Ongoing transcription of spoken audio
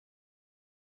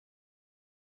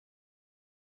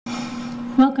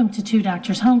Welcome to Two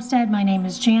Doctors Homestead. My name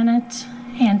is Janet,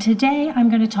 and today I'm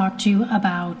going to talk to you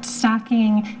about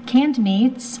stocking canned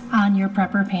meats on your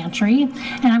prepper pantry,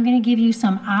 and I'm going to give you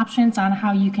some options on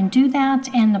how you can do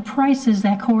that and the prices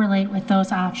that correlate with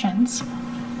those options.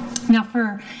 Now,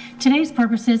 for today's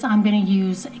purposes, I'm going to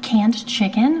use canned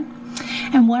chicken,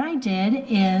 and what I did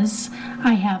is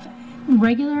I have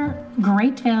regular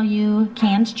great value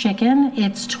canned chicken.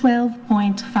 It's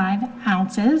 12.5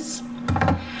 ounces.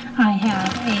 I have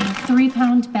a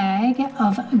 3-pound bag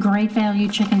of great value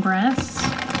chicken breasts,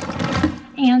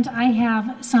 and I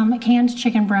have some canned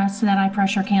chicken breasts that I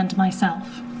pressure canned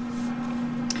myself.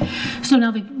 So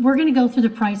now we're going to go through the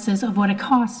prices of what it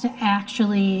costs to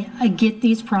actually get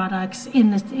these products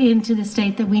into the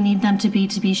state that we need them to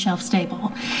be shelf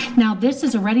stable. Now, this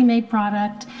is a ready-made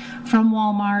product from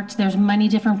Walmart. There's many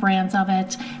different brands of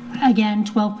it. Again,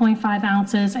 12.5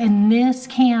 ounces, and this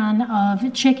can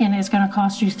of chicken is going to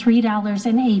cost you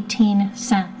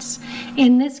 $3.18.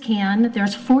 In this can,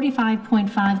 there's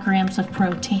 45.5 grams of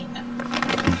protein.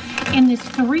 In this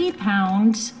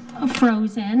 3-pound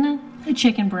frozen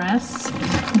chicken breasts,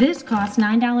 this costs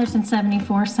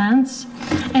 $9.74,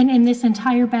 and in this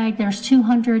entire bag there's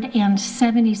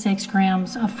 276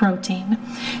 grams of protein.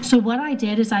 So what I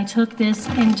did is I took this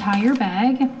entire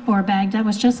bag, or a bag that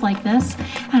was just like this,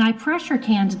 and I pressure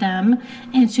canned them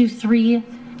into 3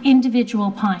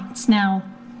 individual pints. Now,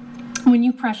 when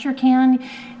you pressure can,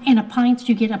 in a pint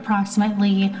you get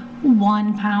approximately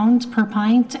 1 pound per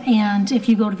pint, and if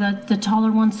you go to the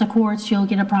taller ones, the quarts, you'll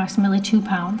get approximately 2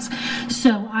 pounds.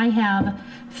 So I have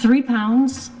 3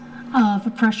 pounds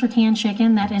of pressure canned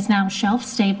chicken that is now shelf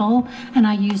stable, and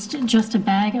I used just a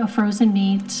bag of frozen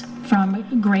meat from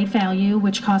Great Value,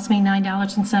 which cost me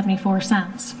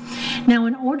 $9.74. Now,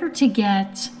 in order to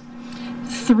get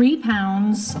 3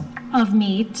 pounds of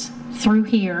meat through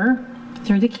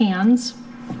the cans,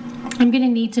 I'm going to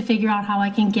need to figure out how I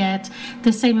can get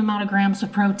the same amount of grams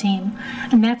of protein.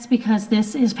 And that's because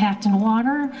this is packed in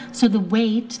water, so the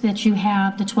weight that you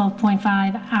have, the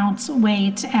 12.5 ounce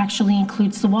weight, actually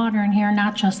includes the water in here,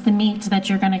 not just the meat that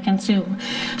you're going to consume.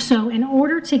 So in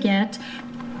order to get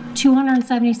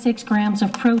 276 grams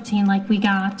of protein like we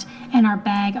got in our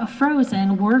bag of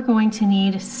frozen, we're going to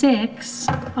need 6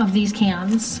 of these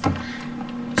cans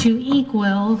to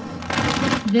equal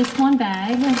this one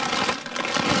bag.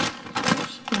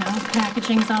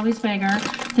 Packaging is always bigger.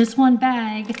 This one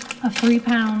bag of 3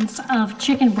 pounds of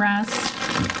chicken breast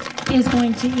is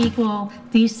going to equal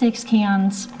these 6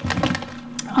 cans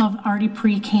of already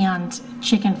pre-canned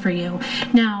chicken for you.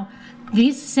 Now,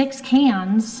 these 6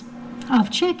 cans of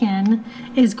chicken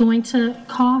is going to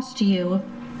cost you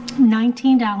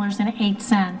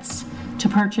 $19.08 to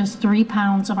purchase 3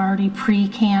 pounds of already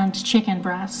pre-canned chicken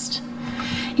breast.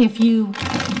 If you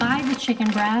buy the chicken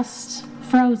breast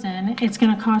frozen, it's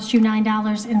going to cost you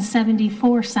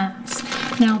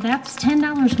 $9.74. Now, that's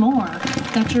 $10 more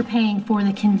that you're paying for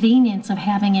the convenience of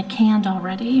having it canned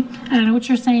already. And I know what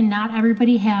you're saying, not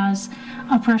everybody has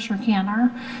a pressure canner.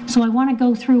 So I want to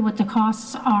go through what the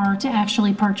costs are to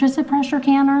actually purchase a pressure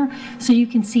canner so you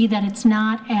can see that it's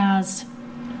not as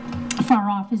far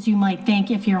off as you might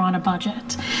think if you're on a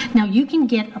budget. Now, you can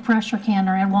get a pressure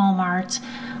canner at Walmart.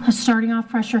 A starting off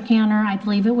pressure canner, I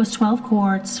believe it was 12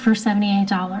 quarts for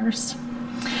 $78.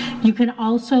 You can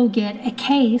also get a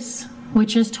case,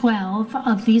 which is 12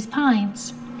 of these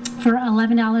pints, for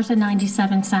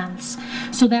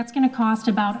 $11.97. So that's going to cost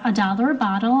about $1 a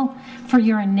bottle for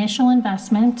your initial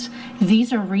investment.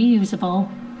 These are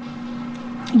reusable.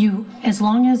 As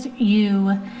long as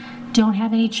you don't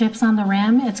have any chips on the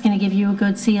rim, it's going to give you a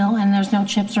good seal, and there's no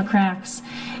chips or cracks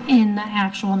in the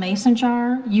actual mason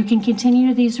jar. You can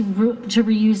continue to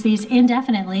reuse these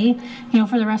indefinitely,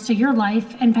 for the rest of your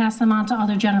life, and pass them on to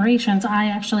other generations. I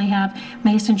actually have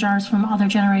mason jars from other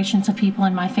generations of people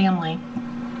in my family.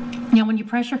 Now, when you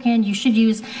pressure can, you should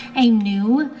use a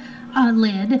new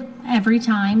lid every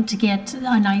time to get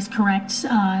a nice, correct,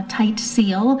 tight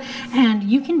seal. And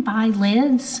you can buy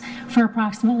lids for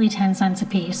approximately 10 cents a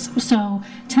piece. So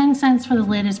 10 cents for the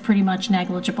lid is pretty much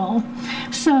negligible.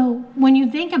 So when you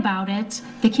think about it,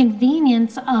 the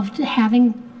convenience of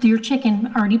having your chicken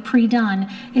already pre-done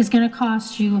is going to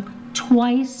cost you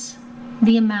twice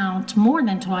the amount, more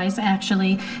than twice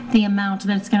actually, the amount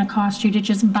that it's going to cost you to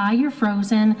just buy your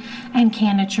frozen and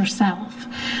can it yourself.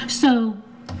 So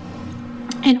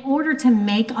in order to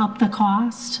make up the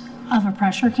cost of a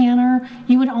pressure canner,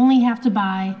 you would only have to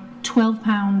buy 12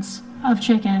 pounds of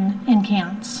chicken in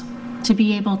cans. to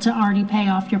be able to already pay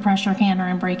off your pressure canner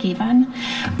and break even.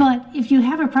 But if you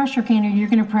have a pressure canner, you're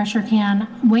going to pressure can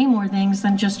way more things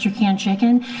than just your canned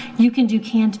chicken. You can do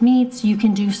canned meats, you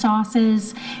can do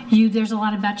sauces, there's a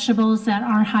lot of vegetables that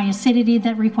aren't high acidity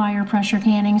that require pressure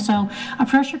canning. So a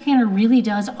pressure canner really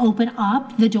does open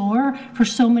up the door for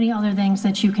so many other things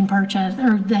that you can purchase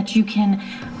or that you can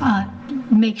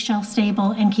make shelf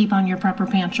stable and keep on your prepper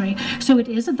pantry. So it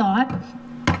is a thought.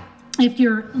 If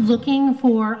you're looking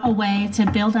for a way to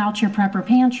build out your prepper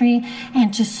pantry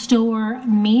and to store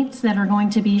meats that are going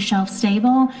to be shelf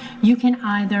stable, you can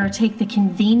either take the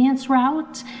convenience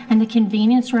route, and the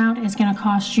convenience route is going to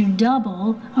cost you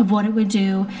double of what it would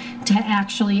do to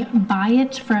actually buy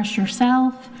it fresh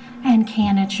yourself and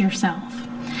can it yourself.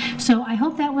 So I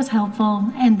hope that was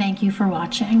helpful, and thank you for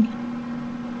watching.